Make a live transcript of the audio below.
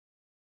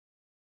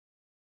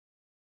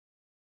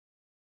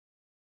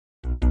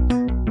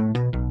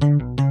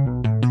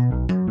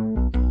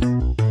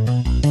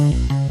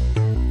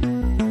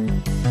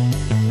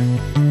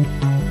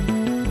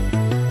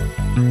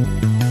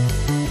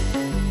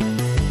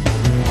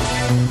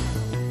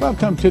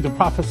Welcome to the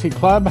Prophecy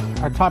Club.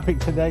 Our topic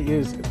today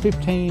is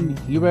 15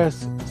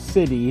 U.S.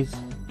 cities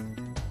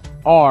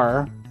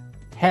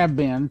have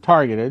been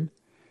targeted,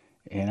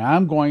 and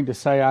I'm going to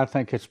say I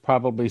think it's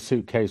probably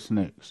Suitcase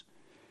Nukes.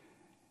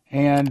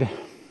 And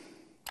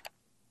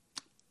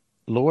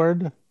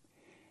Lord,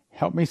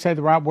 help me say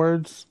the right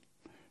words.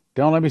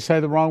 Don't let me say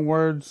the wrong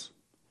words.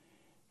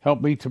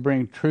 Help me to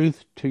bring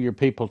truth to your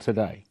people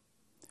today.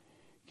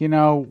 You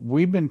know,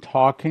 we've been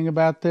talking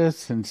about this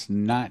since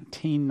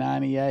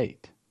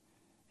 1998.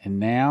 And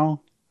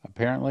now,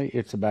 apparently,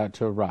 it's about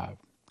to arrive.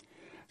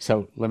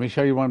 So, let me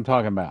show you what I'm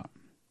talking about.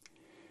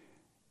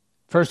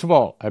 First of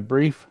all, a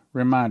brief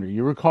reminder.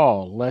 You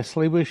recall,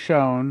 Leslie was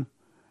shown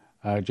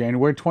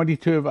January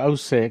 22 of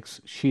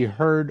 2006. She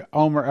heard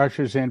Omer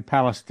ushers in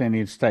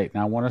Palestinian state.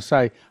 Now, I want to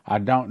say, I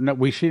don't know.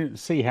 We shouldn't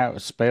see how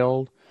it's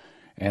spelled.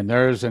 And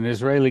there's an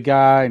Israeli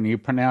guy, and you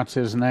pronounce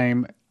his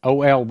name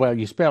O-L. Well,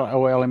 you spell it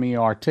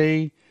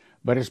O-L-M-E-R-T,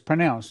 but it's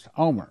pronounced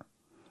Omer.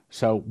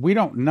 So we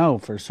don't know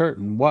for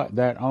certain what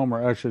that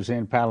Omer ushers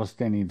in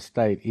Palestinian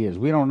state is.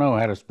 We don't know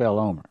how to spell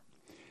Omer.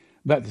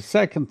 But the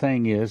second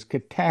thing is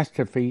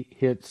catastrophe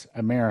hits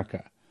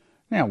America.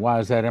 Now,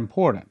 why is that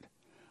important?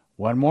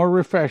 One more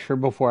refresher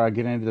before I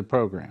get into the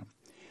program.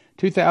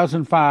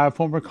 2005,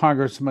 former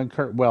Congressman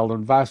Kurt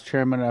Weldon, vice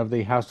chairman of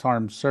the House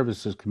Armed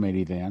Services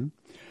Committee then,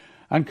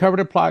 uncovered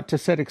a plot to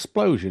set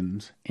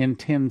explosions in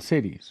 10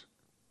 cities.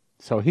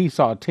 So he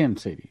saw 10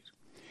 cities.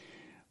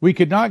 We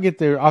could not get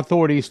the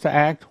authorities to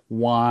act.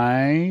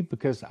 Why?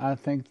 Because I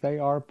think they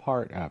are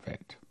part of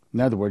it. In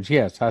other words,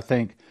 yes, I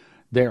think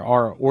there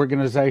are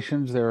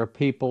organizations, there are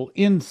people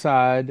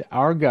inside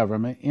our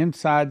government,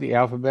 inside the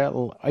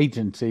alphabetical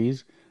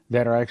agencies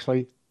that are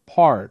actually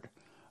part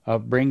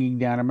of bringing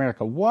down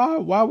America. Why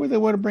would they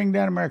want to bring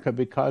down America?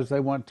 Because they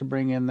want to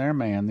bring in their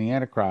man, the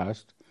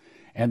Antichrist,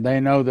 and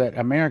they know that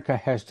America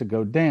has to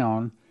go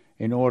down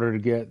in order to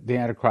get the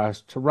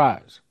Antichrist to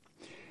rise.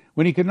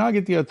 When he could not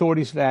get the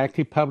authorities to act,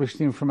 he published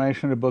the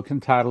information in a book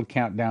entitled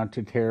Countdown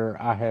to Terror.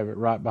 I have it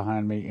right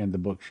behind me in the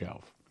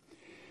bookshelf.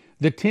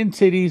 The 10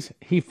 cities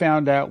he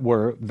found out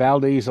were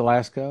Valdez,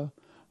 Alaska,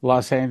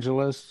 Los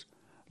Angeles,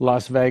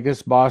 Las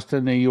Vegas,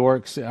 Boston, New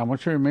York. I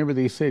want you to remember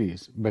these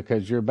cities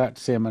because you're about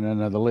to see them in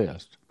another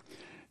list.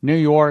 New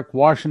York,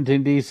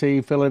 Washington,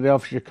 D.C.,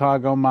 Philadelphia,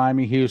 Chicago,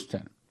 Miami,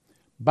 Houston.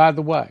 By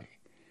the way,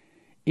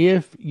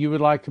 if you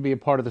would like to be a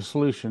part of the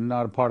solution,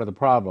 not a part of the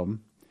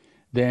problem,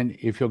 then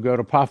if you'll go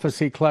to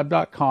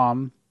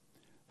prophecyclub.com,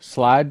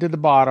 slide to the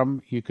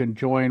bottom, you can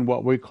join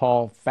what we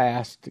call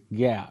Fast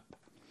Gap.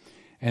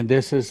 And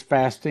this is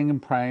fasting and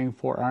praying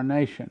for our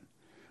nation.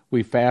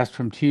 We fast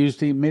from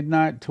Tuesday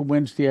midnight to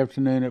Wednesday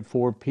afternoon at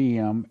 4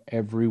 p.m.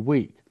 every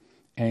week.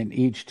 And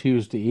each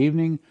Tuesday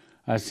evening,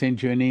 I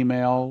send you an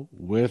email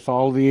with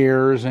all the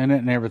errors in it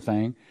and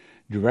everything,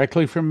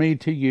 directly from me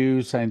to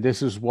you, saying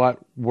this is what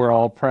we're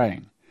all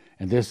praying.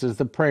 And this is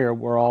the prayer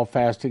we're all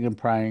fasting and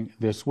praying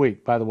this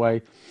week. By the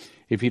way,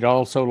 if you'd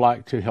also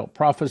like to help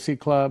Prophecy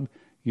Club,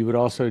 you would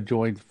also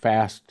join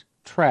Fast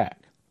Track.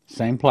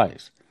 Same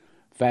place.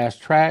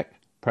 Fast Track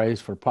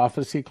prays for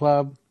Prophecy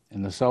Club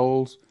and the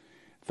souls.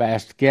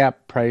 Fast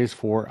Gap prays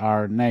for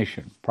our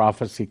nation.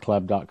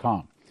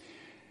 prophecyclub.com.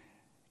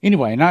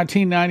 Anyway, in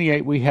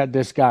 1998, we had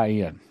this guy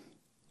in.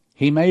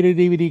 He made a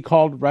DVD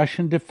called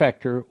Russian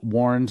Defector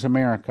Warns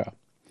America.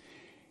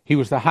 He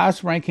was the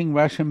highest-ranking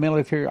Russian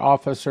military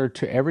officer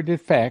to ever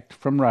defect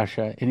from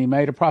Russia, and he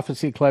made a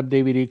Prophecy Club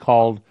DVD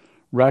called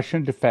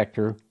Russian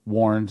Defector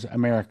Warns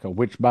America,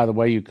 which, by the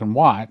way, you can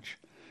watch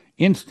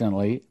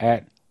instantly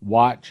at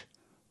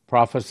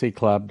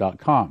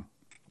watchprophecyclub.com.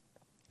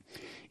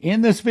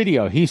 In this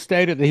video, he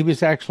stated that he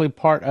was actually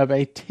part of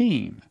a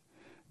team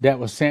that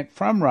was sent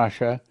from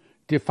Russia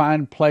to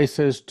find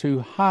places to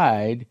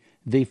hide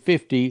the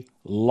 50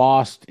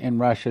 lost in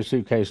Russia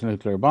suitcase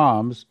nuclear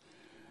bombs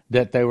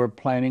that they were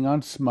planning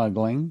on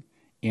smuggling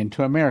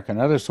into America.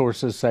 And other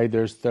sources say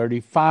there's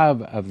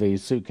 35 of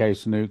these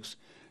suitcase nukes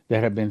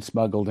that have been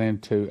smuggled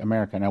into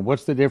America. Now,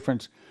 what's the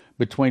difference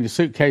between a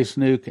suitcase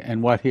nuke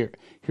and what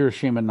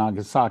Hiroshima and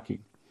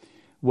Nagasaki?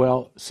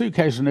 Well,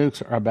 suitcase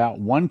nukes are about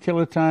 1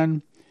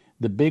 kiloton.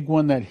 The big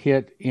one that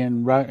hit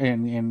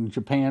in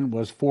Japan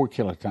was 4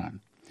 kiloton.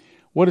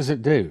 What does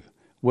it do?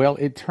 Well,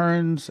 it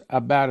turns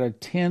about a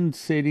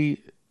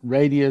 10-city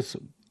radius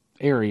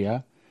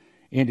area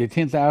into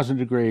 10,000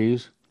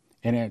 degrees,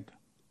 and it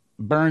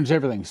burns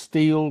everything,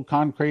 steel,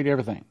 concrete,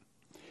 everything,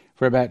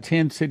 for about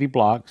 10 city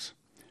blocks.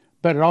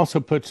 But it also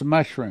puts a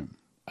mushroom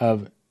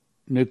of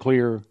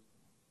nuclear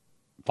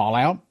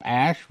fallout,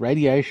 ash,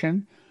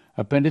 radiation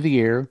up into the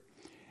air,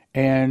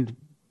 and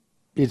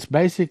it's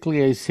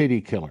basically a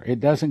city killer. It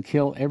doesn't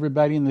kill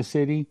everybody in the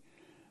city,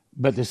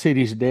 but the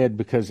city's dead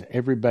because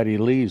everybody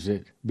leaves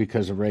it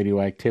because of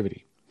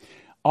radioactivity.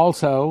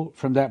 Also,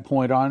 from that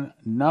point on,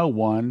 no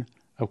one,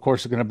 of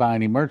course, is going to buy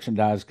any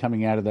merchandise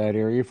coming out of that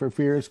area for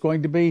fear it's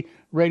going to be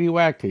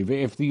radioactive.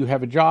 If you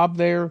have a job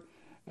there,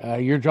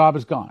 your job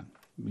is gone.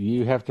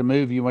 You have to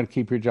move. You want to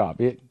keep your job.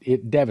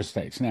 It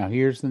devastates. Now,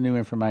 here's the new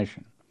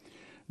information.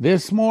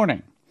 This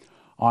morning,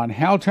 on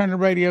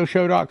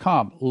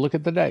HalTurnerRadioShow.com. Look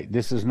at the date.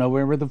 This is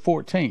November the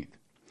 14th.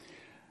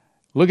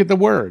 Look at the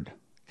word,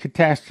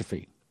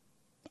 catastrophe.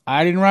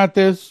 I didn't write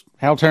this.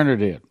 Hal Turner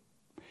did.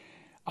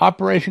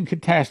 Operation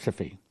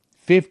Catastrophe.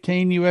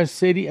 15 U.S.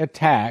 city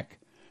attack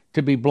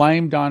to be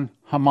blamed on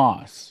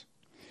Hamas.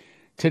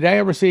 Today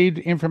I received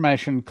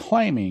information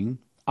claiming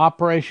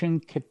Operation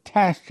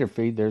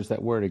Catastrophe, there's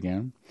that word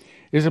again,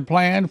 is a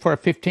plan for a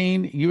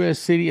 15 U.S.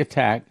 city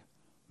attack,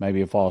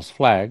 maybe a false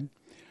flag,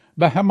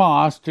 by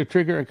Hamas to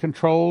trigger a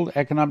controlled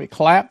economic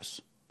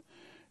collapse,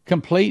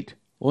 complete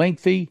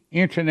lengthy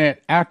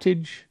internet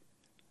outage,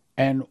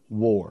 and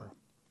war.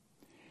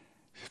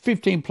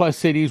 15 plus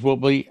cities will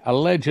be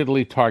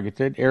allegedly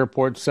targeted.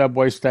 Airports,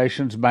 subway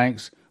stations,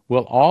 banks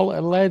will all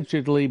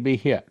allegedly be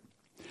hit.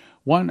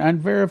 One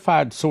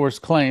unverified source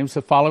claims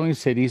the following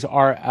cities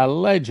are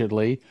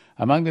allegedly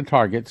among the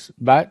targets,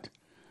 but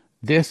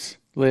this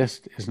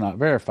list is not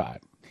verified.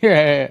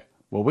 Yeah,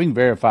 well, we can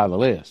verify the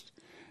list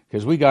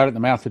because we got it in the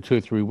mouth of 2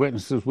 or 3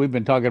 witnesses. We've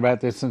been talking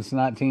about this since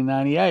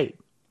 1998.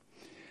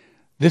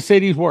 The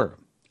cities were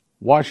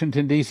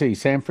Washington, D.C.,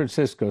 San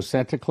Francisco,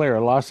 Santa Clara,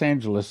 Los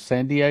Angeles,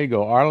 San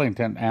Diego,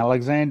 Arlington,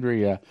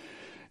 Alexandria,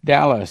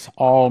 Dallas,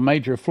 all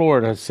major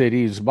Florida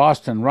cities,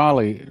 Boston,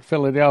 Raleigh,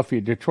 Philadelphia,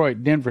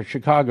 Detroit, Denver,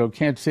 Chicago,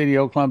 Kansas City,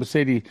 Oklahoma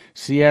City,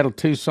 Seattle,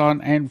 Tucson,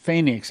 and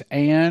Phoenix.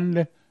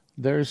 And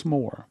there's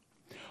more.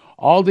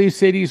 All these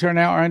cities are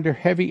now under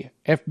heavy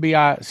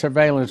FBI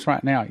surveillance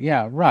right now.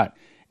 Yeah, right.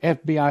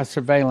 FBI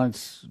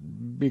surveillance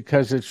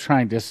because it's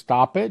trying to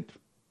stop it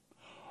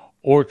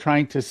or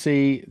trying to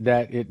see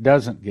that it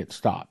doesn't get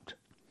stopped.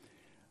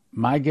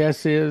 My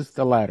guess is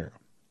the latter.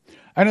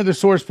 Another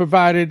source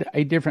provided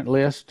a different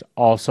list,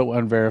 also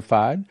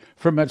unverified,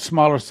 for much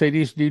smaller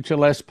cities due to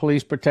less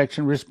police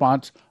protection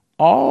response,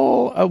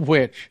 all of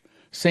which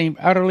seem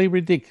utterly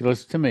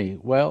ridiculous to me.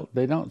 Well,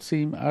 they don't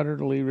seem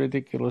utterly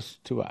ridiculous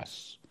to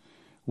us.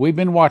 We've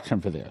been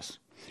watching for this.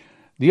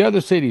 The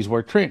other cities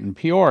were Trenton,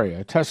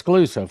 Peoria,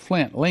 Tuscaloosa,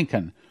 Flint,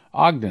 Lincoln,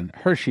 Ogden,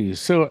 Hershey,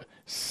 Silver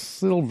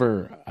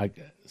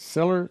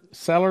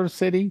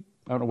City,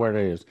 I don't know where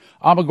it is,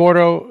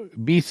 Alamogordo,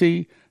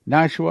 BC,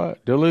 Nashua,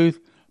 Duluth,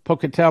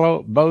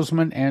 Pocatello,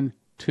 Bozeman, and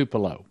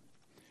Tupelo.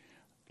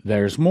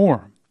 There's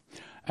more.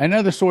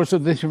 Another source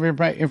of this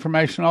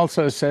information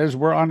also says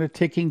we're on a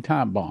ticking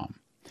time bomb.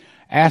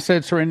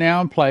 Assets are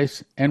now in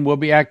place and will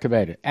be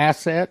activated.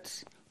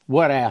 Assets?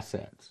 What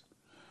assets?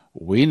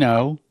 We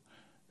know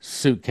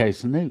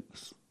Suitcase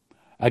Nukes.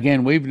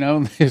 Again, we've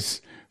known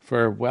this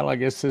for, well, I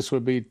guess this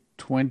would be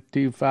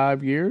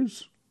 25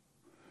 years.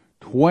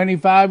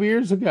 25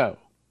 years ago.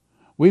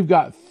 We've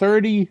got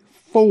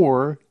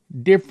 34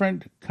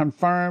 different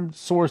confirmed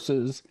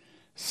sources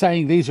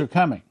saying these are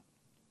coming.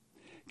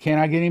 Can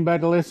I get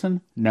anybody to listen?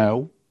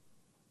 No.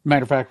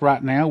 Matter of fact,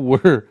 right now,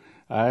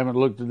 I haven't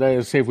looked today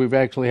to see if we've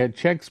actually had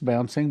checks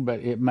bouncing, but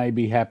it may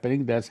be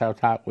happening. That's how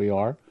tight we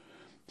are.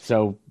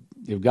 So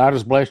if God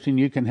has blessed you and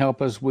you can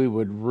help us, we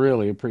would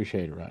really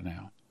appreciate it right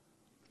now.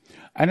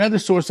 Another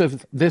source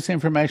of this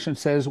information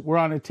says we're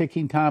on a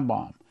ticking time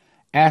bomb.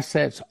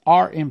 Assets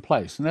are in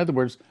place. In other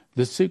words,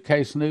 the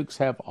suitcase nukes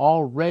have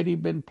already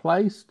been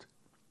placed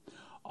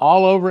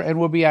all over and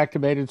will be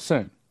activated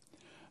soon.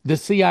 The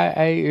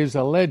CIA is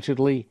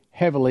allegedly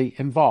heavily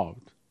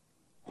involved.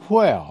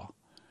 Well,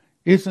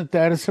 isn't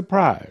that a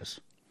surprise?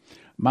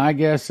 My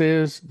guess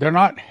is they're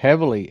not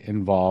heavily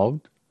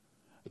involved.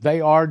 They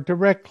are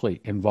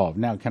directly involved.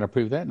 Now, can I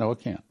prove that? No, I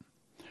can't.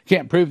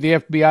 Can't prove the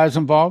FBI is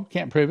involved.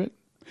 Can't prove it.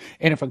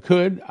 And if I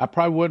could, I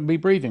probably wouldn't be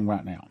breathing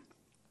right now.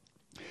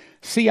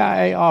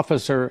 CIA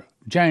officer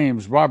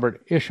James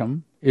Robert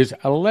Isham is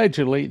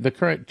allegedly the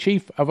current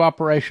chief of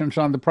operations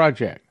on the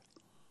project.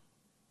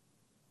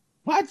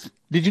 What?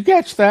 Did you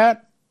catch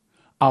that?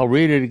 I'll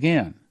read it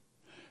again.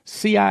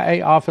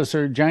 CIA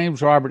officer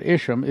James Robert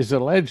Isham is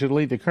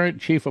allegedly the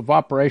current chief of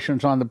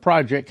operations on the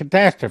project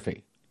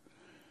Catastrophe.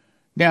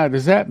 Now,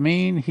 does that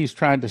mean he's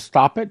trying to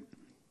stop it?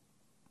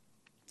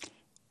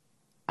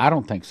 I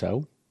don't think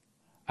so.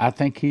 I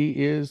think he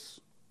is.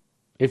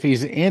 If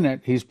he's in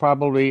it, he's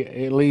probably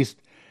at least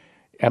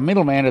a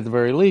middleman at the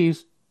very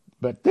least.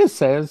 But this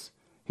says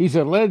he's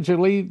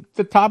allegedly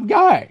the top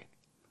guy.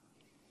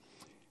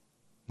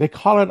 They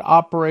call it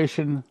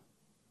Operation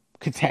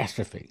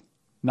Catastrophe,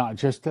 not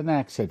just an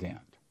accident.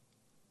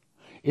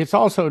 It's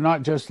also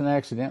not just an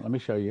accident. Let me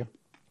show you.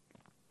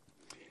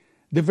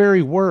 The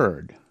very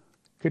word,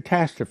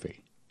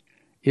 catastrophe,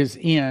 is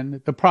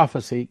in the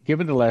prophecy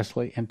given to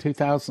Leslie in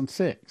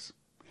 2006.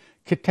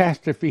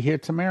 Catastrophe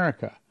hits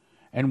America.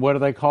 And what do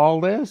they call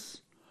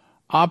this?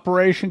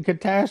 Operation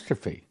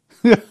Catastrophe.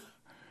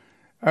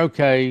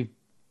 Okay.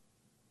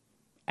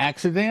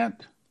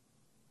 Accident?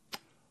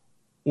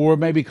 Or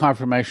maybe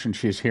confirmation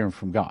she's hearing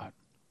from God.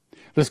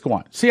 Let's go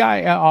on.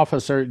 CIA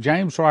officer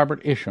James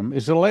Robert Isham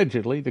is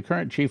allegedly the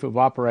current chief of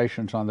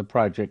operations on the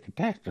project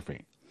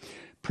Catastrophe.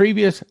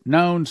 Previous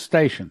known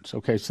stations.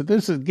 Okay, so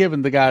this is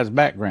given the guy's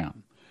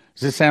background.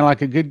 Does this sound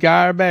like a good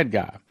guy or a bad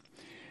guy?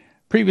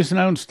 Previous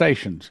known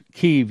stations: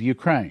 Kyiv,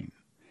 Ukraine.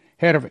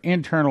 Head of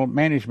Internal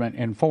Management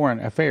and Foreign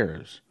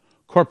Affairs,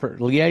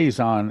 corporate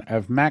liaison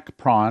of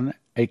Macpron,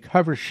 a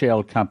cover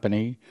shell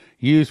company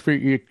used for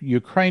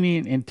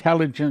Ukrainian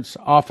intelligence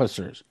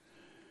officers.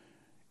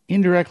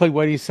 Indirectly,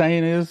 what he's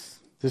saying is,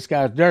 this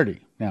guy's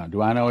dirty. Now,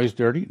 do I know he's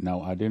dirty?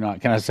 No, I do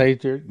not. Can I say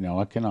he's dirty? No,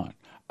 I cannot.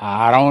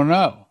 I don't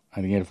know.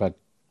 And again, if I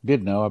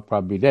did know, I'd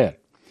probably be dead.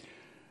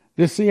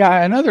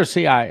 Another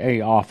CIA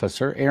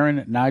officer,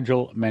 Aaron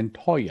Nigel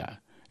Montoya,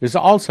 is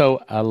also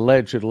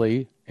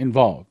allegedly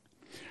involved.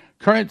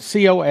 Current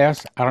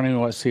COS, I don't even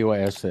know what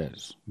COS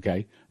is,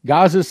 okay?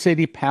 Gaza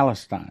City,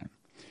 Palestine.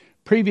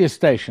 Previous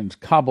stations,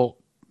 Kabul,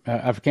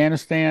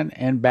 Afghanistan,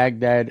 and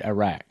Baghdad,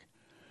 Iraq.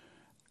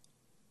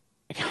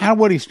 Kind of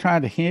what he's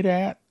trying to hint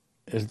at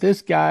is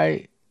this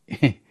guy,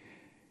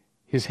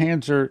 his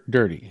hands are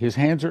dirty. His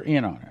hands are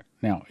in on it.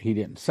 Now, he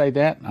didn't say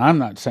that. I'm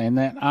not saying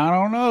that. I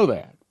don't know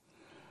that.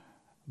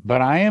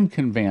 But I am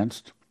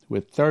convinced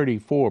with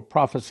 34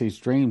 prophecies,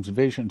 dreams,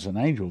 visions, and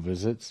angel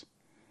visits,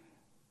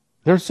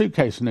 they're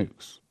suitcase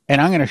nukes.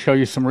 And I'm going to show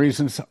you some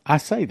reasons I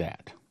say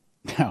that.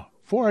 Now,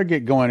 before I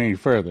get going any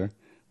further,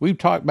 we've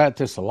talked about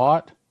this a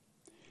lot.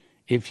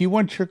 If you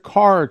want your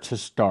car to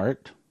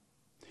start,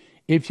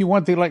 if you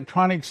want the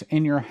electronics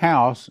in your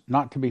house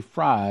not to be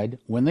fried,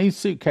 when these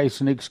suitcase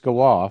nukes go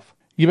off,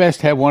 you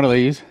best have one of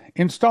these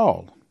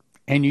installed.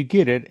 And you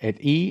get it at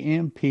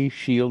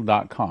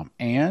EMPShield.com.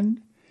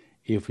 And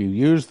if you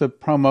use the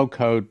promo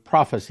code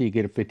PROPHECY, you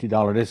get a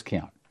 $50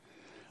 discount.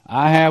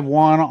 I have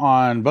one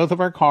on both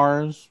of our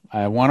cars.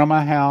 I have one on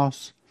my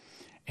house.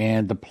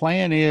 And the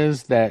plan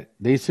is that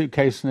these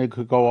suitcase nukes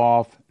could go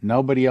off.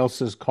 Nobody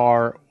else's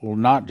car will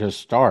not just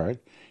start.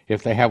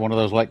 If they have one of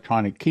those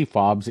electronic key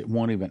fobs, it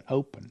won't even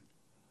open.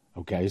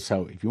 Okay,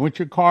 so if you want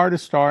your car to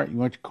start, you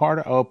want your car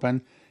to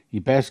open, you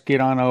best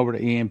get on over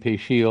to EMP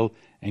Shield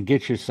and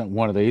get you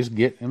one of these.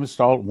 Get them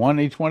installed, one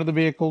in each one of the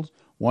vehicles,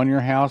 one in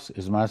your house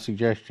is my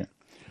suggestion.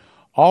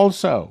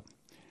 Also,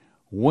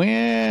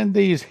 when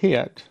these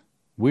hit,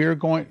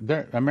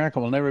 America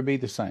will never be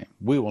the same.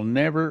 We will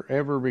never,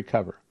 ever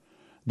recover.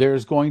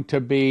 There's going to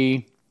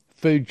be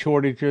food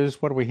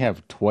shortages. What do we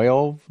have?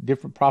 12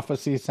 different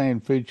prophecies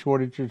saying food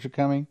shortages are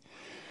coming.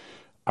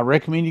 I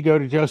recommend you go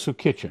to Joseph's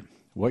Kitchen.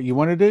 What you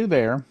want to do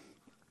there,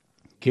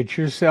 get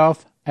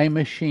yourself a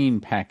machine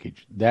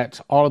package.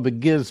 That's all of the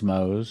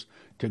gizmos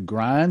to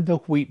grind the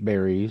wheat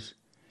berries,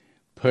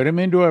 put them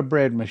into a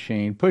bread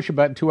machine, push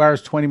about 2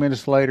 hours, 20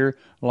 minutes later,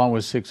 along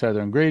with 6 other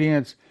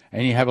ingredients,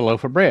 and you have a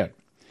loaf of bread.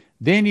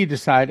 Then you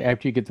decide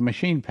after you get the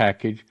machine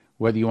package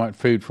whether you want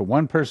food for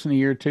one person a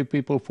year, 2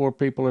 people, 4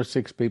 people, or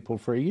 6 people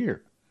for a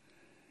year.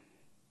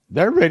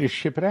 They're ready to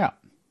ship it out.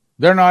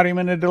 They're not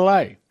even a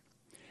delay.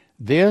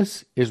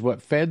 This is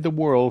what fed the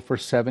world for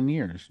 7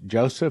 years.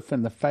 Joseph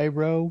and the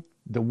Pharaoh,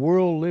 the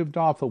world lived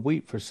off of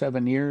wheat for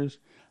 7 years.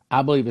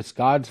 I believe it's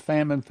God's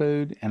famine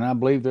food, and I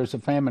believe there's a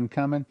famine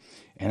coming,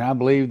 and I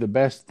believe the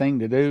best thing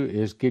to do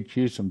is get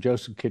you some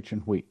Joseph's Kitchen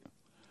wheat.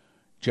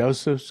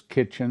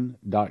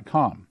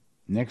 josephskitchen.com.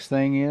 Next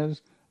thing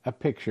is a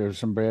picture of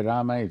some bread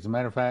I made. As a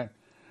matter of fact,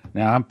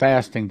 now I'm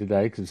fasting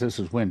today because this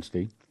is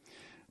Wednesday,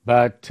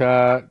 but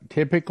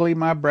typically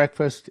my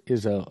breakfast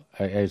is a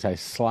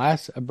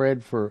slice of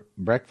bread for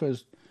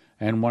breakfast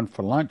and one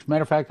for lunch.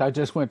 Matter of fact, I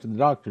just went to the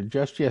doctor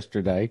just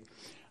yesterday.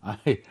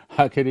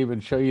 I could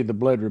even show you the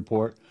blood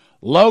report.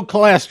 Low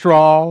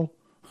cholesterol,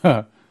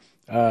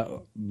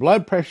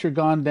 blood pressure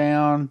gone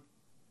down.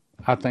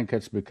 I think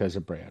it's because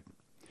of bread.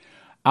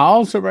 I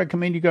also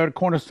recommend you go to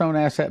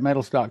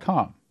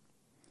cornerstoneassetmetals.com.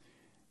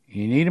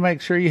 You need to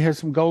make sure you have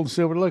some gold and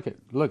silver. Look at.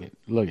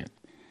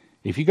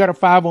 If you got a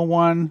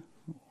 501,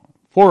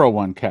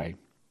 401k,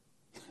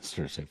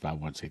 say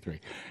 501c3.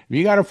 If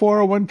you got a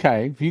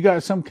 401k, if you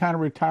got some kind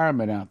of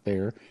retirement out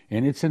there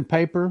and it's in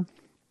paper,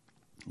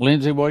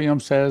 Lindsey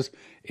Williams says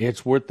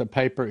it's worth the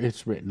paper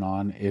it's written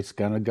on. It's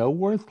going to go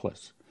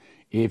worthless.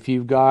 If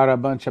you've got a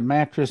bunch of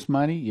mattress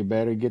money, you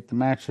better get the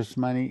mattress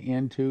money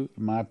into,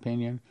 in my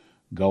opinion,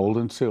 gold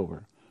and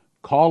silver.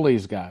 Call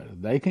these guys.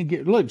 They can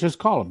get, just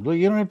call them.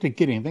 You don't have to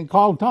get anything.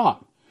 Call and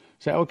talk.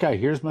 Say, okay,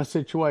 here's my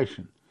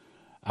situation.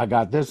 I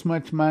got this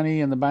much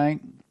money in the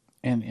bank,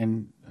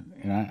 and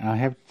I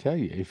have to tell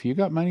you, if you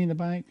got money in the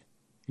bank,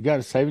 you got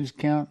a savings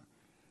account,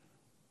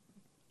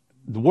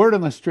 the word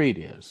on the street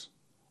is,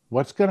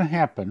 what's going to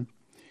happen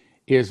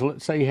is,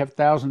 let's say you have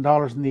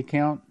 $1,000 in the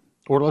account,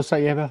 or let's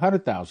say you have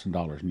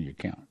 $100,000 in your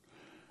account.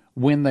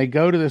 When they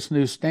go to this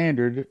new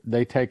standard,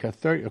 they take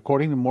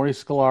according to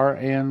Maurice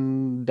Sklar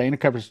and Dana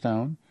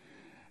Coverstone,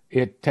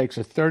 it takes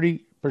a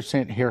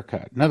 30%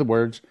 haircut. In other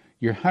words,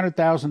 your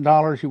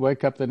 $100,000, you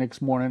wake up the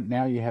next morning,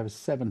 now you have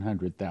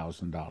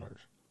 $700,000.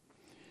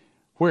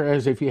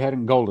 Whereas if you had it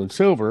in gold and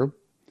silver,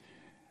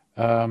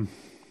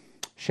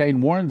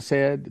 Shane Warren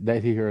said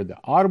that he heard the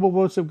audible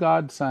voice of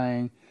God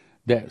saying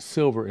that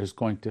silver is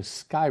going to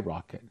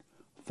skyrocket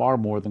far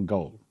more than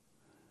gold.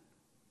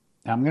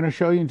 Now, I'm going to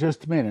show you in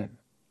just a minute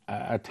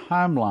a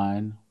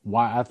timeline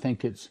why I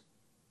think it's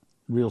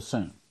real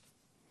soon.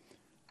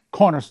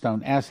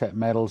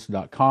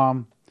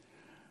 CornerstoneAssetMetals.com,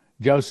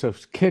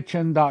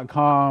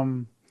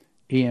 Joseph'sKitchen.com,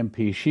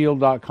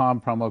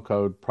 EMPShield.com, promo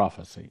code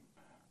PROPHECY.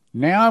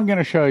 Now I'm going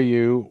to show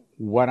you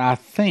what I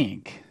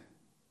think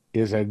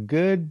is a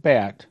good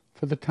bet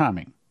for the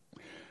timing.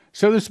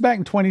 So this is back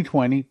in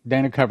 2020,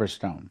 Dana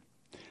Coverstone.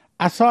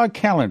 I saw a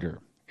calendar.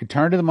 It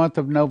turned to the month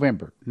of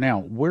November. Now,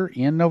 we're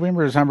in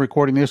November as I'm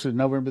recording this. Is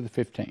November the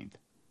 15th.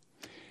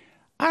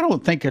 I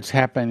don't think it's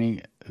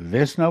happening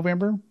this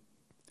November.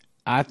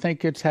 I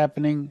think it's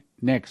happening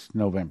next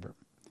November.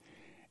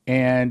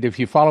 And if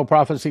you follow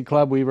Prophecy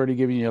Club, we've already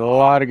given you a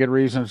lot of good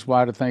reasons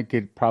why to think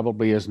it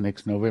probably is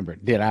next November.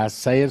 Did I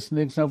say it's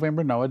next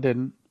November? No, I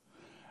didn't.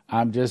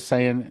 I'm just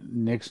saying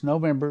next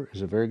November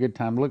is a very good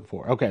time to look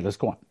for. Okay, let's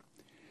go on.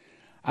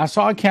 I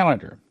saw a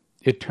calendar.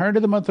 It turned to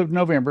the month of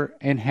November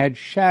and had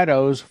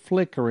shadows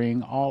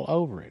flickering all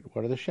over it.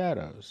 What are the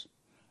shadows?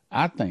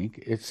 I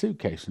think it's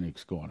suitcase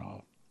nukes going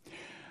off.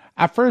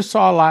 I first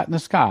saw a light in the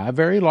sky, a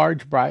very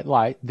large, bright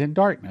light, then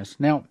darkness.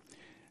 Now,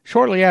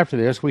 shortly after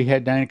this, we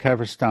had Dana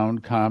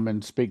Coverstone come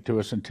and speak to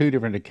us on 2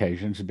 different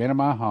occasions. He'd been in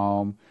my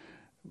home,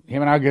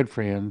 him and I are good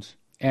friends,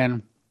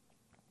 and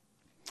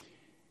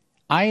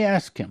I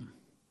asked him,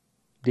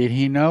 did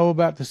he know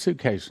about the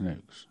suitcase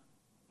nukes?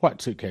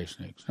 What suitcase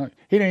nukes? No,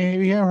 he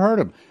never heard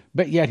of them,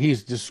 but yet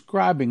he's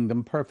describing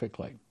them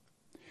perfectly.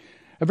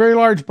 A very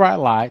large bright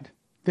light,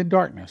 then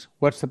darkness.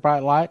 What's the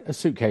bright light? A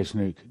suitcase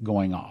nuke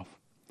going off.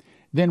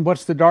 Then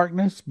what's the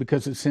darkness?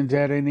 Because it sends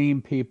out an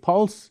EMP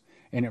pulse,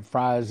 and it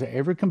fries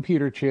every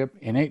computer chip,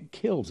 and it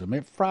kills them.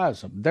 It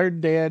fries them. They're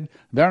dead.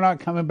 They're not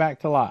coming back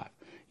to life.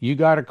 You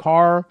got a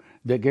car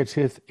that gets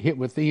hit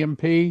with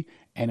EMP,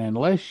 and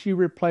unless you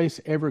replace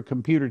every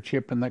computer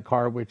chip in that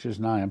car, which is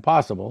nigh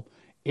impossible,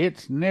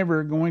 it's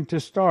never going to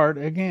start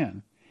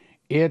again.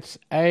 It's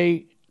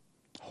a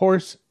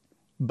horse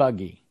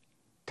buggy.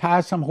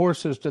 Tie some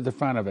horses to the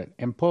front of it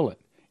and pull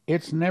it.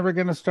 It's never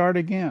going to start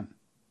again.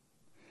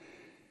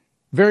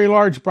 Very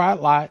large bright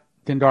light,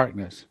 then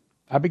darkness.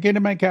 I began to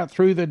make out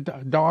through the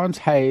dawn's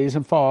haze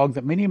and fog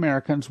that many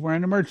Americans were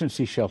in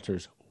emergency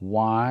shelters.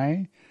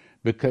 Why?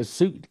 Because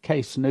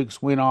suitcase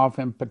nukes went off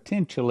in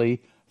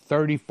potentially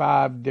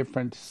 35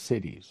 different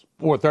cities,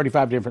 or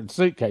 35 different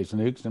suitcase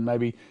nukes in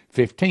maybe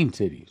 15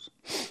 cities.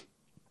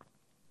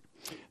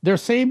 There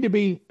seemed to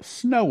be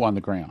snow on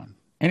the ground,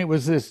 and it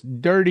was this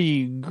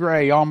dirty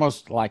gray,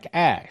 almost like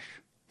ash.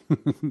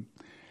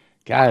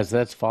 Guys,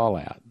 that's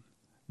fallout.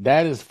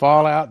 That is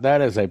fallout.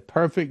 That is a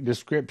perfect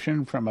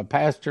description from a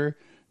pastor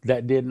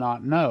that did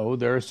not know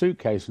there are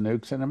suitcase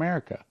nukes in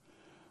America.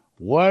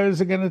 What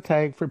is it going to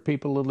take for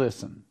people to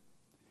listen?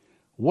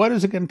 What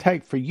is it going to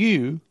take for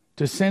you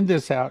to send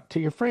this out to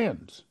your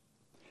friends?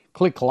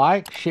 Click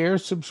like, share,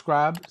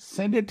 subscribe,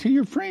 send it to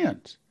your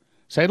friends.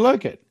 Say,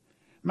 look, it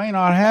may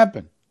not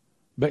happen,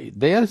 but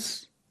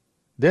this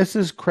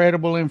is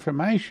credible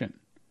information.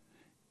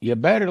 You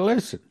better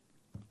listen.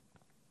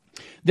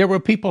 There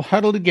were people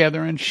huddled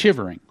together and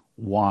shivering.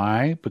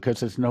 Why?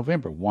 Because it's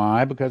November.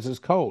 Why? Because it's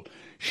cold.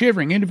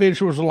 Shivering,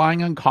 individuals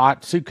lying on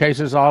cots,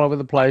 suitcases all over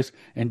the place,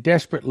 and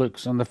desperate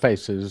looks on the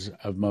faces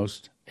of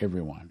most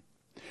everyone.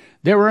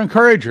 There were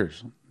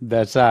encouragers,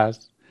 that's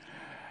us,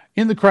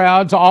 in the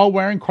crowds, all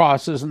wearing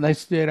crosses, and they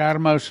stood out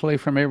emotionally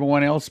from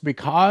everyone else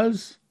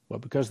because, well,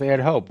 because they had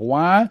hope.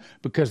 Why?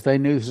 Because they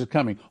knew this was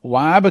coming.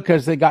 Why?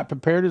 Because they got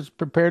prepared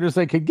as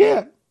they could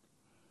get.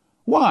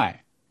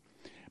 Why?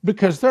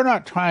 Because they're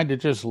not trying to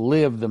just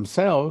live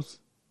themselves.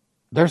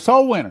 They're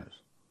soul winners.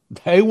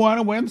 They want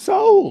to win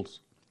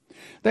souls.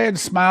 They had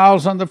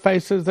smiles on their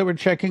faces. They were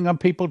checking on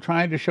people,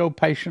 trying to show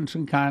patience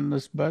and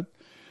kindness, but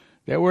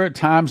they were at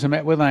times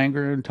met with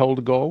anger and told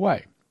to go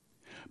away.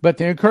 But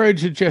the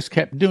encouragers just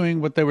kept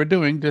doing what they were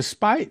doing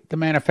despite the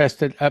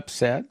manifested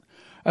upset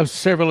of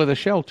several of the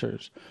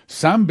shelters.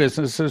 Some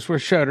businesses were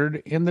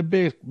shuttered in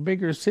the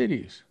bigger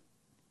cities.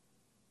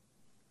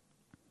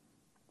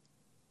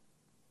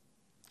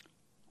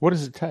 What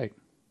does it take?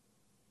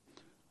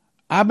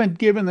 I've been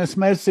giving this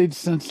message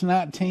since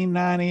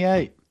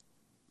 1998,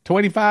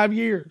 25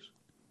 years.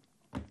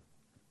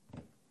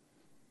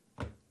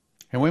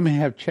 And we may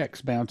have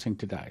checks bouncing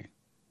today.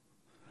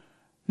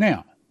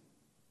 Now,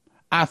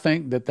 I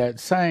think that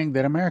that's saying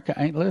that America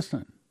ain't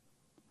listening.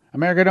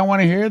 America don't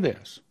want to hear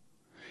this.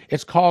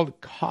 It's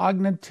called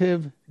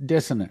cognitive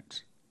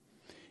dissonance.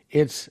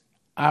 It's,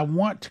 I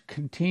want to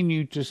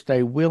continue to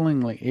stay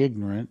willingly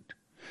ignorant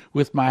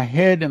with my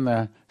head in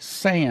the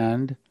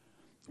sand.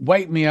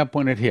 Wake me up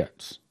when it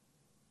hits.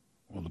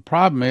 Well, the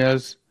problem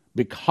is,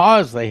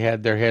 because they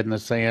had their head in the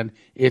sand,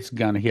 it's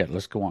going to hit.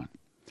 Let's go on.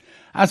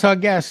 I saw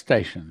gas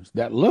stations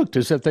that looked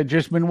as if they'd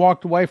just been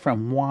walked away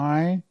from.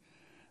 Why?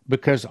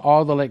 Because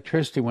all the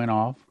electricity went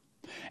off,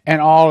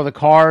 and all of the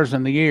cars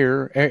in the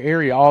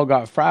area all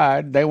got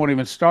fried. They won't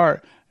even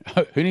start.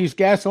 Who needs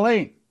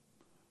gasoline?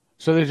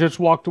 So they just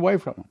walked away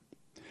from them.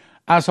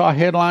 I saw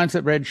headlines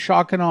that read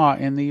shock and awe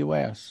in the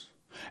U.S.,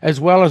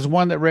 as well as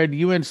one that read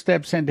UN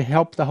steps in to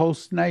help the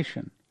host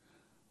nation.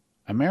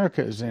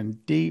 America is in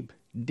deep,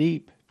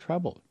 deep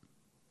trouble.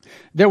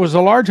 There was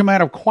a large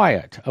amount of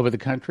quiet over the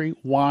country.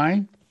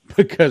 Why?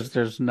 Because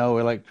there's no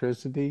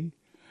electricity.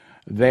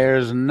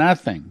 There's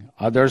nothing.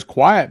 There's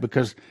quiet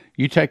because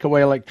you take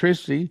away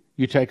electricity,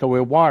 you take away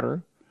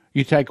water,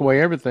 You take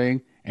away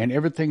everything, and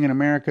everything in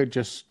America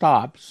just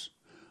stops.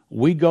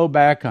 We go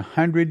back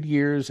 100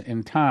 years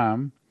in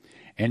time,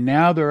 and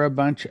now there are a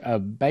bunch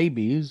of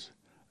babies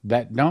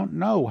that don't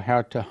know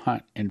how to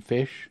hunt and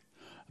fish.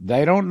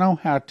 They don't know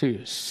how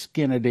to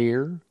skin a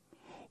deer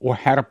or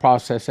how to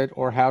process it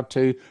or how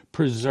to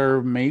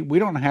preserve meat. We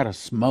don't know how to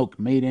smoke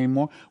meat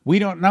anymore. We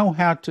don't know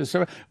how to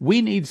survive.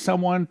 We need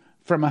someone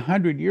from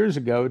 100 years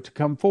ago to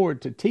come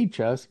forward to teach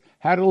us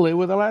how to live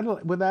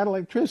without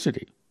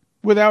electricity,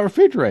 without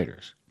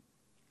refrigerators.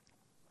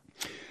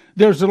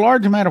 There's a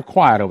large amount of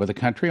quiet over the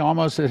country,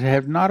 almost as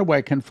have not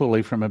awakened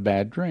fully from a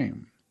bad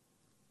dream.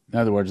 In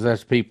other words,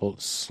 that's people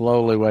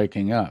slowly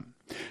waking up.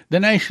 The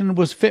nation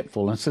was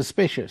fitful and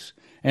suspicious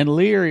and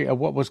leery of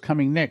what was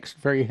coming next,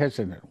 very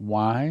hesitant.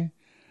 Why?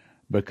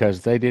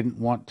 Because they didn't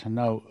want to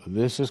know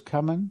this is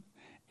coming,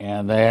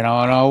 and they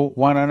don't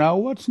want to know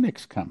what's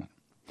next coming.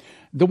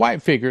 The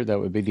white figure, that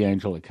would be the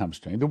angel that comes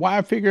to him, the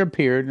white figure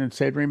appeared and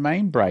said,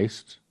 "Remain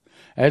braced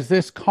as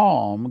this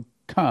calm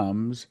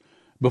comes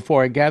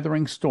before a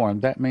gathering storm."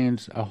 That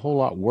means a whole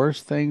lot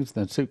worse things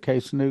than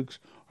suitcase nukes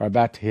are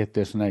about to hit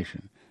this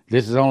nation.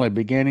 This is only the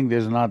beginning.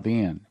 This is not the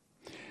end.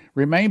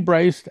 Remain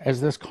braced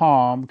as this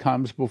calm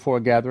comes before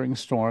a gathering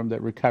storm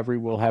that recovery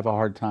will have a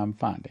hard time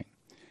finding.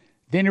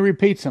 Then he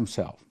repeats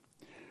himself.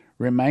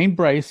 Remain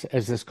braced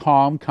as this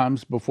calm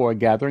comes before a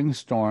gathering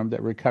storm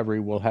that recovery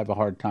will have a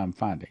hard time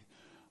finding.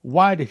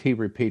 Why did he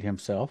repeat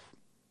himself?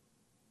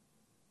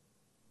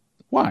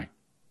 Why?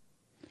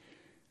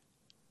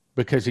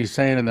 Because he's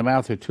saying in the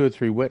mouth of 2 or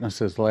 3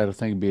 witnesses, let a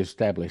thing be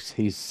established.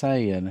 He's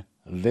saying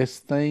this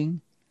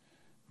thing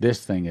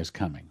is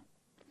coming.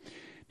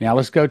 Now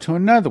let's go to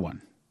another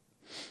one.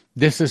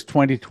 This is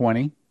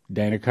 2020,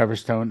 Dana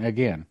Coverstone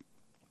again.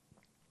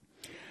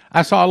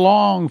 I saw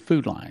long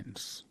food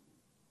lines.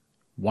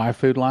 Why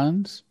food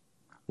lines?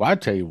 Well, I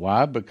tell you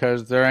why.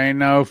 Because there ain't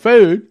no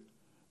food.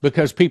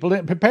 Because people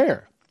didn't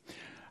prepare.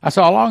 I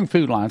saw long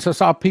food lines. I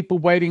saw people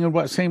waiting in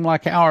what seemed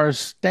like hours,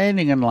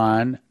 standing in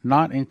line,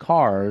 not in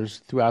cars,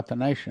 throughout the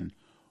nation.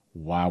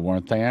 Why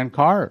weren't they in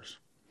cars?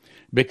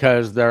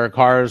 Because their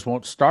cars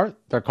won't start.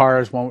 Their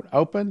cars won't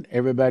open.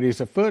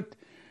 Everybody's afoot.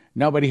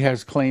 Nobody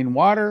has clean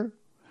water.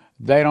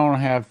 They don't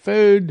have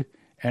food.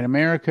 And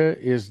America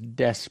is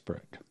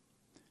desperate.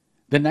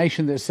 The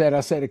nation that said, I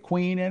said, a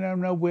queen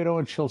and no widow,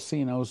 and she'll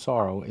see no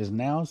sorrow, is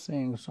now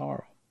seeing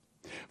sorrow.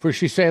 For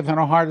she saith in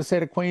her heart, I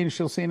said, a queen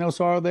shall see no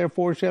sorrow,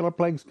 therefore shall her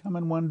plagues come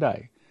in one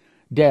day.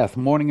 Death,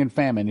 mourning, and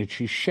famine, and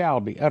she shall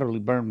be utterly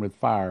burned with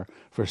fire.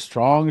 For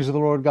strong is the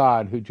Lord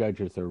God who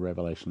judgeth her,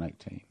 Revelation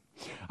 18.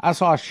 I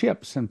saw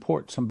ships and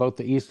ports on both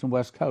the east and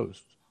west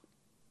coast.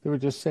 They were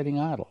just sitting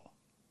idle.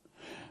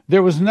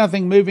 There was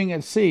nothing moving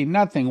at sea,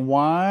 nothing.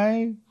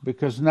 Why?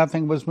 Because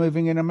nothing was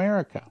moving in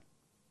America.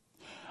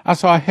 I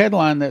saw a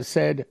headline that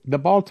said, the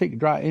Baltic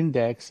Dry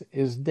Index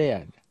is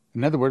dead.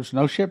 In other words,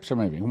 no ships are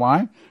moving.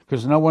 Why?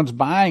 Because no one's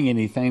buying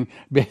anything.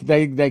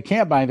 They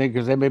can't buy anything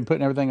because they've been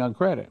putting everything on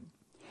credit.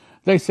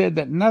 They said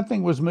that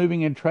nothing was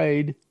moving in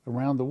trade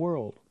around the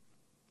world.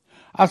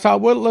 I saw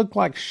what looked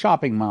like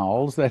shopping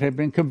malls that had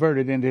been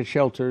converted into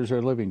shelters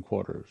or living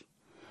quarters.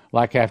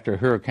 Like after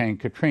Hurricane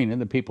Katrina,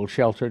 the people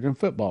sheltered in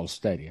football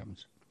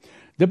stadiums.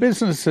 The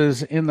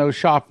businesses in those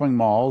shopping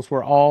malls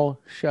were all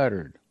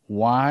shuttered.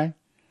 Why?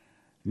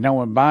 No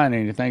one buying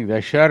anything.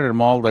 They shuttered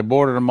them all. They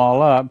boarded them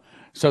all up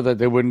so that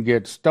they wouldn't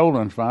get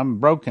stolen from,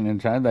 broken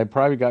into. They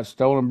probably got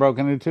stolen,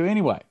 broken into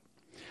anyway.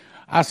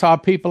 I saw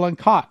people in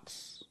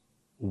cots.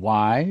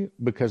 Why?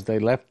 Because they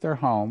left their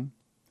home.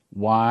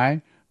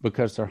 Why?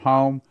 Because their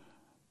home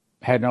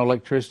had no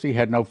electricity,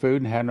 had no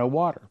food, and had no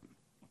water.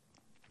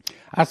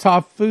 I saw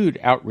food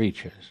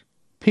outreaches,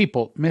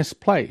 people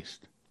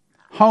misplaced,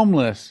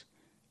 homeless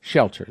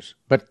shelters.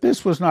 But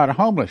this was not a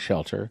homeless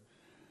shelter.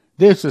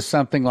 This is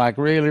something like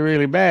really,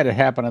 really bad had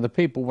happened to the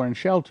people who were in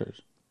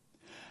shelters.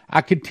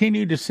 I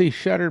continued to see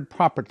shuttered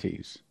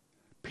properties,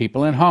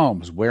 people in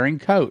homes wearing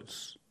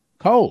coats.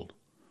 Cold.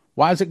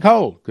 Why is it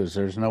cold? Because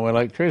there's no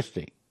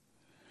electricity.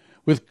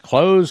 With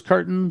closed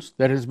curtains,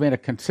 that has been a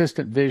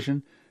consistent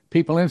vision.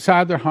 People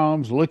inside their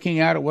homes looking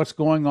out at what's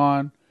going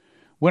on.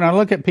 When I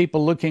look at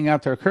people looking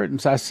out their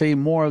curtains, I see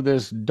more of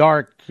this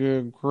dark,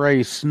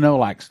 gray,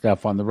 snow-like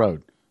stuff on the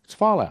road. It's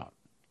fallout.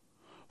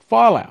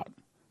 Fallout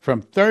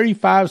from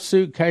 35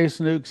 suitcase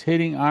nukes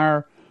hitting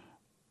our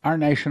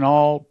nation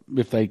all,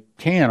 if they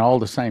can, all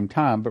the same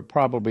time, but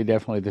probably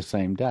definitely the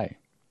same day.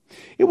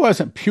 It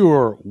wasn't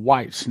pure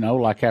white snow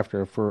like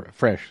after a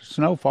fresh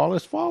snowfall.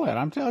 It's fallout.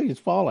 I'm telling you, it's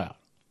fallout.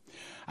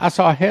 I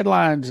saw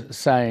headlines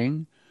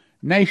saying,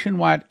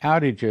 nationwide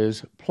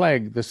outages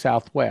plague the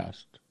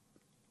Southwest.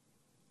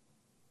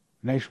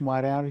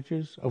 Nationwide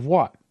outages of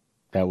what?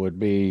 That would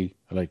be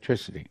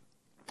electricity.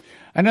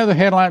 Another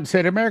headline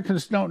said,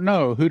 Americans don't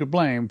know who to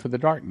blame for the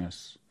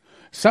darkness.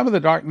 Some of the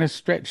darkness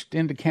stretched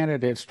into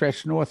Canada. It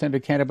stretched north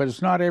into Canada, but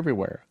it's not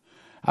everywhere.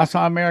 I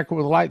saw America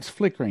with lights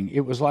flickering.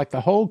 It was like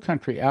the whole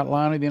country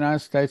outlining the United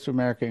States of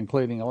America,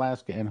 including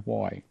Alaska and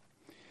Hawaii.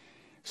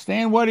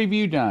 Stan, what have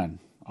you done?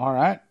 All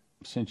right,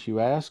 since you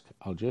ask,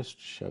 I'll just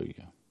show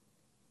you.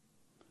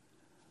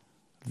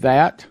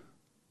 That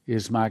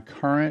is my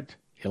current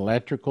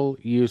electrical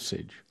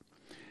usage.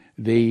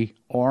 The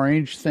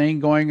orange thing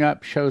going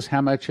up shows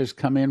how much has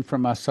come in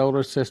from my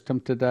solar system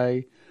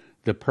today.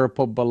 The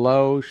purple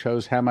below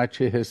shows how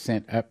much it has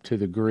sent up to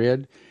the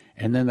grid.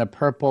 And then the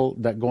purple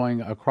that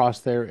going across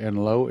there in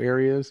low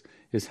areas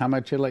is how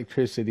much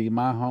electricity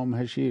my home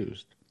has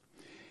used.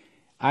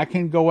 I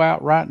can go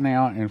out right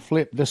now and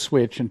flip the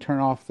switch and turn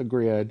off the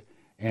grid,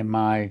 and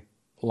my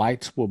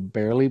lights will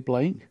barely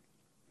blink.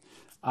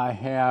 I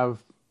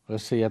have,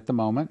 let's see, at the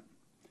moment,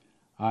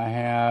 I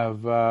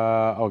have,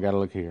 got to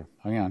look here.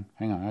 Hang on,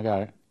 I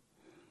got it.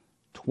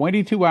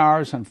 22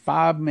 hours and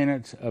 5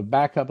 minutes of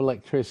backup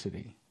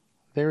electricity.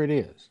 There it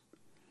is.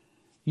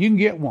 You can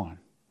get one.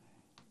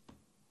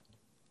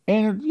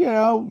 And,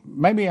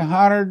 maybe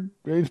 100,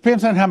 it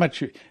depends on how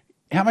much you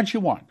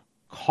want.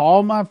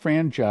 Call my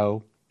friend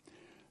Joe,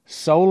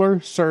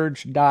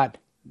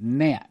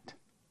 solarsurge.net.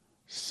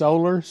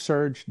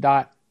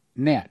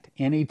 Solarsurge.net,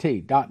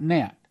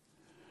 N-E-T.net.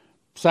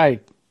 Say,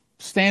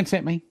 Stan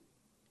sent me.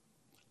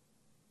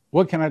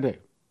 What can I do?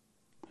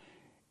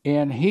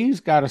 And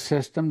he's got a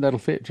system that'll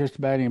fit just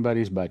about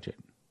anybody's budget.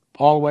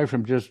 All the way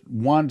from just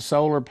one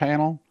solar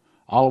panel,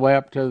 all the way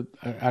up to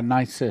a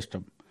nice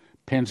system.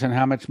 Depends on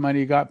how much money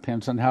you got,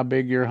 depends on how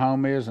big your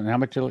home is and how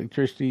much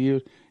electricity you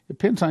use. It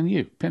depends on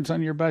you, depends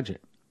on your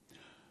budget.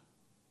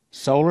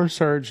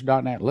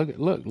 Solarsurge.net.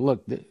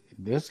 Look,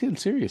 this is getting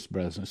serious,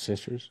 brothers and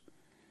sisters.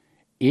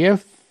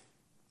 If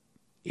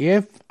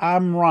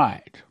I'm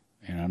right,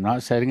 and I'm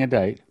not setting a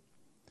date,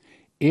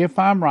 if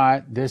I'm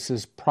right, this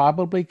is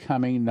probably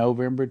coming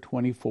November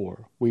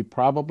 24. We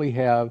probably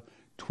have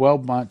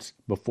 12 months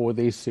before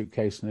these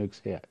suitcase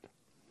nukes hit.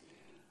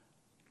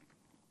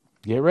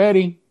 Get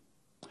ready.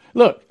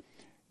 Look,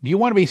 do you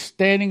want to be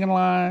standing in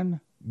line,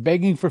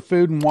 begging for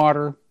food and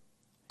water?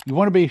 You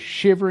want to be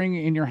shivering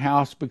in your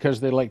house because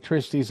the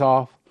electricity's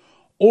off?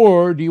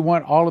 Or do you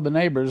want all of the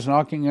neighbors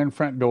knocking on the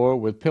front door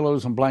with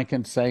pillows and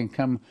blankets saying,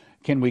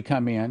 can we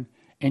come in?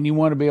 And you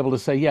want to be able to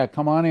say, yeah,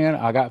 come on in.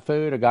 I got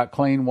food. I got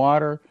clean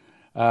water.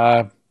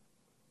 And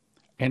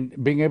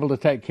being able to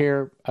take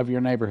care of your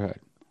neighborhood.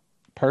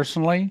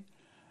 Personally,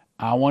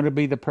 I want to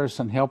be the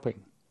person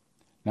helping,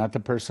 not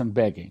the person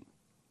begging.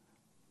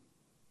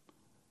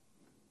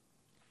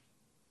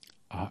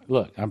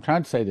 Look, I'm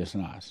trying to say this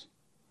nice.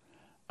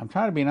 I'm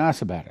trying to be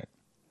nice about it.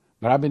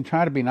 But I've been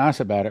trying to be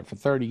nice about it for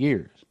 30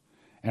 years.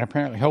 And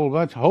apparently a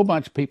whole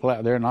bunch of people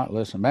out there not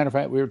listening. Matter of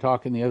fact, we were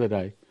talking the other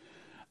day.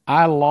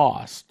 I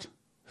lost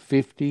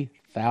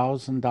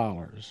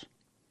 $50,000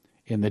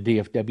 in the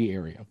DFW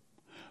area.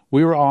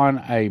 We were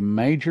on a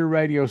major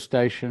radio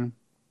station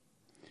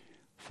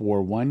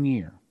for 1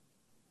 year.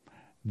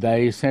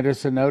 They sent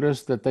us a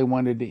notice that they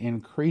wanted to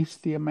increase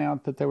the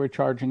amount that they were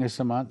charging us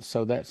a month,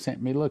 so that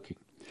sent me looking.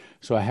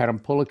 So I had them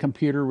pull a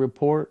computer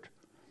report.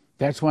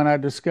 That's when I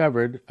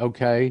discovered,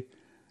 okay,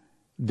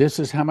 this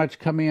is how much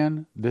come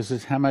in, this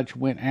is how much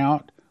went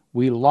out.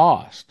 We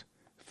lost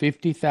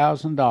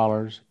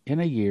 $50,000 in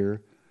a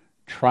year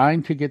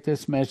trying to get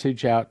this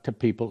message out to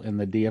people in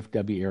the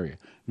DFW area.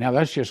 Now,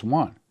 that's just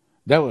one.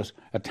 That was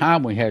a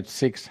time we had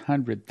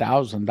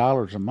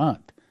 $600,000 a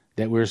month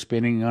that we were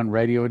spending on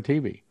radio and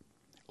TV.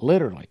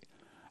 Literally.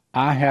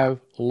 I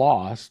have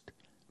lost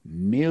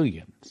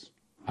millions.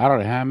 I don't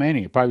know how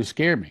many. It probably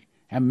scared me.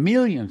 And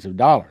millions of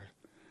dollars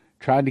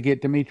trying to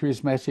get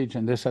Demetrius' message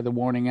and this other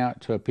warning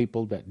out to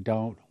people that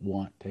don't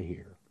want to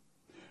hear.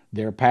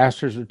 Their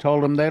pastors have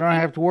told them they don't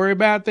have to worry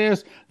about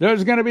this.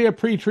 There's going to be a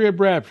pre-trib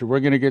rapture. We're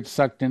going to get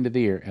sucked into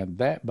the air. And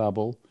that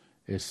bubble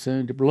is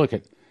soon to... Look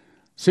at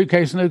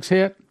Suitcase Nukes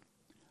hit.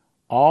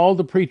 All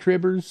the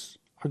pre-tribbers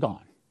are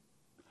gone.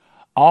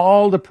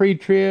 All the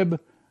pre-trib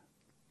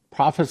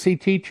prophecy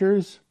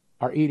teachers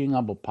are eating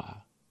humble pie.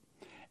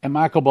 And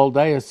Michael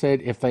Boldea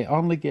said if they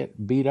only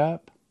get beat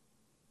up,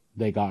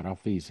 they got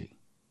off easy.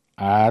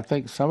 I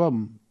think some of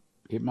them,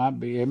 it might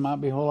be a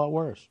whole lot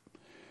worse.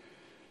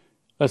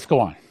 Let's go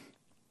on.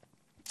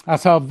 I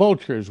saw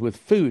vultures with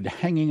food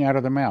hanging out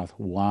of their mouth.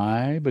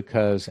 Why?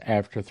 Because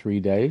after 3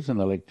 days and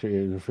the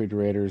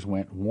refrigerators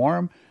went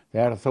warm, they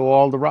had to throw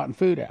all the rotten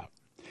food out.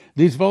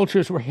 These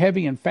vultures were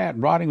heavy and fat,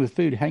 rotting with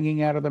food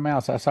hanging out of their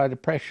mouths. I saw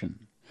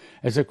depression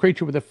as a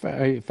creature with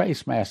a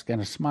face mask and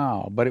a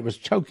smile, but it was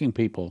choking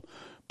people,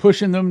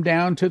 pushing them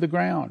down to the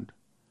ground.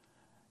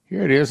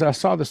 Here it is. I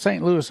saw the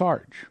St. Louis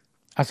Arch.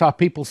 I saw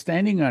people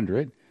standing under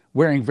it,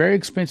 wearing very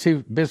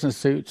expensive business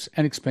suits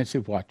and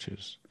expensive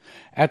watches.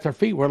 At their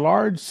feet were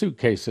large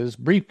suitcases,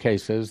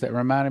 briefcases that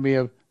reminded me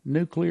of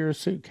nuclear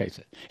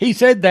suitcases. He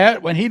said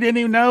that when he didn't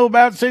even know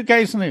about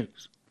suitcase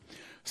nukes.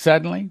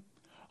 Suddenly,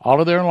 all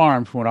of their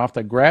alarms went off.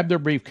 They grabbed their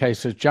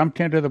briefcases,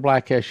 jumped into the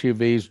black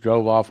SUVs,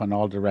 drove off in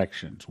all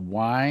directions.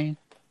 Why?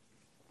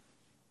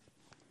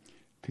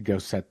 To go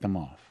set them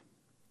off.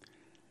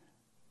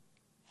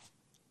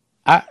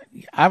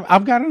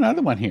 I've got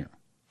another one here.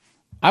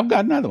 I've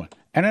got another one,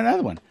 and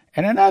another one,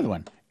 and another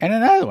one, and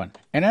another one,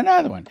 and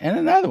another one, and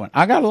another one.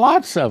 I got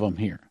lots of them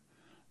here.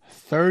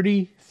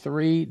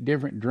 33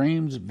 different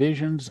dreams,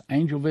 visions,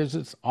 angel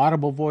visits,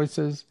 audible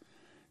voices,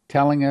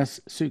 telling us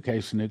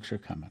suitcase nukes are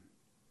coming.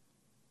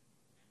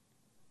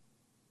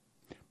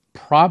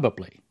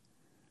 Probably,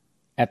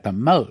 at the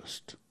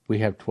most, we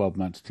have 12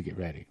 months to get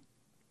ready.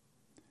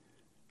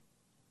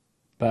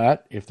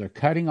 But if they're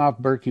cutting off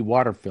Berkey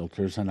water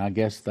filters, and I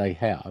guess they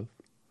have,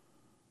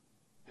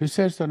 who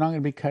says they're not going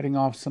to be cutting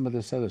off some of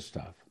this other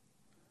stuff?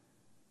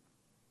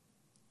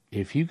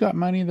 If you got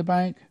money in the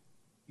bank,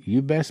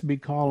 you best be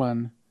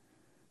calling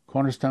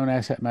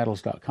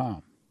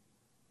cornerstoneassetmetals.com.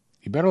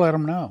 You better let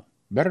them know.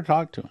 Better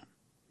talk to them.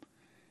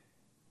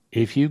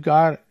 If you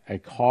got a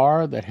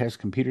car that has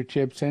computer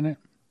chips in it,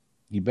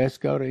 you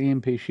best go to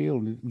EMP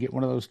Shield and get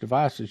one of those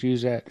devices.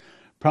 Use that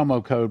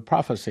promo code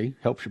PROPHECY.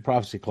 Helps your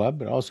Prophecy Club,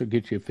 but also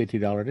gets you a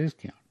 $50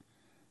 discount.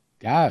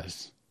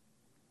 Guys,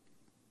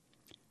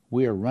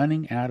 we are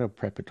running out of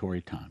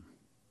preparatory time.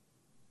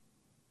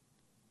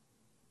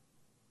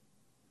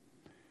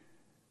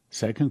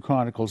 2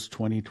 Chronicles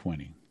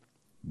 20:20.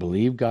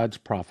 Believe God's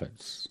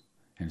prophets,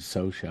 and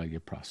so shall you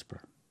prosper.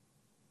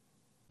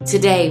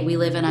 Today, we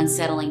live in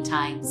unsettling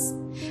times.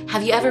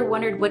 Have you ever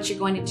wondered what you're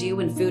going to do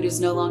when food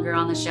is no longer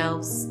on the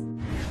shelves?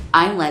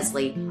 I'm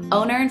Leslie,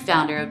 owner and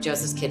founder of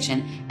Joseph's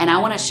Kitchen, and I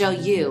want to show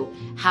you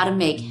how to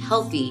make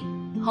healthy,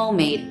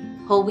 homemade,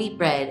 whole wheat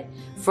bread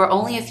for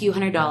only a few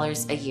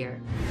 $100s a year.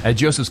 At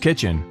Joseph's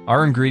Kitchen,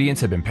 our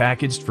ingredients have been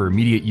packaged for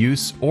immediate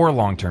use or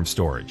long-term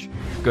storage.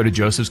 Go to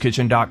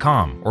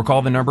josephskitchen.com or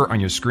call the number on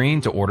your screen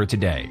to order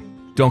today.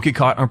 Don't get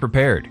caught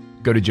unprepared.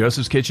 Go to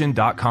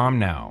josephskitchen.com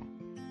now.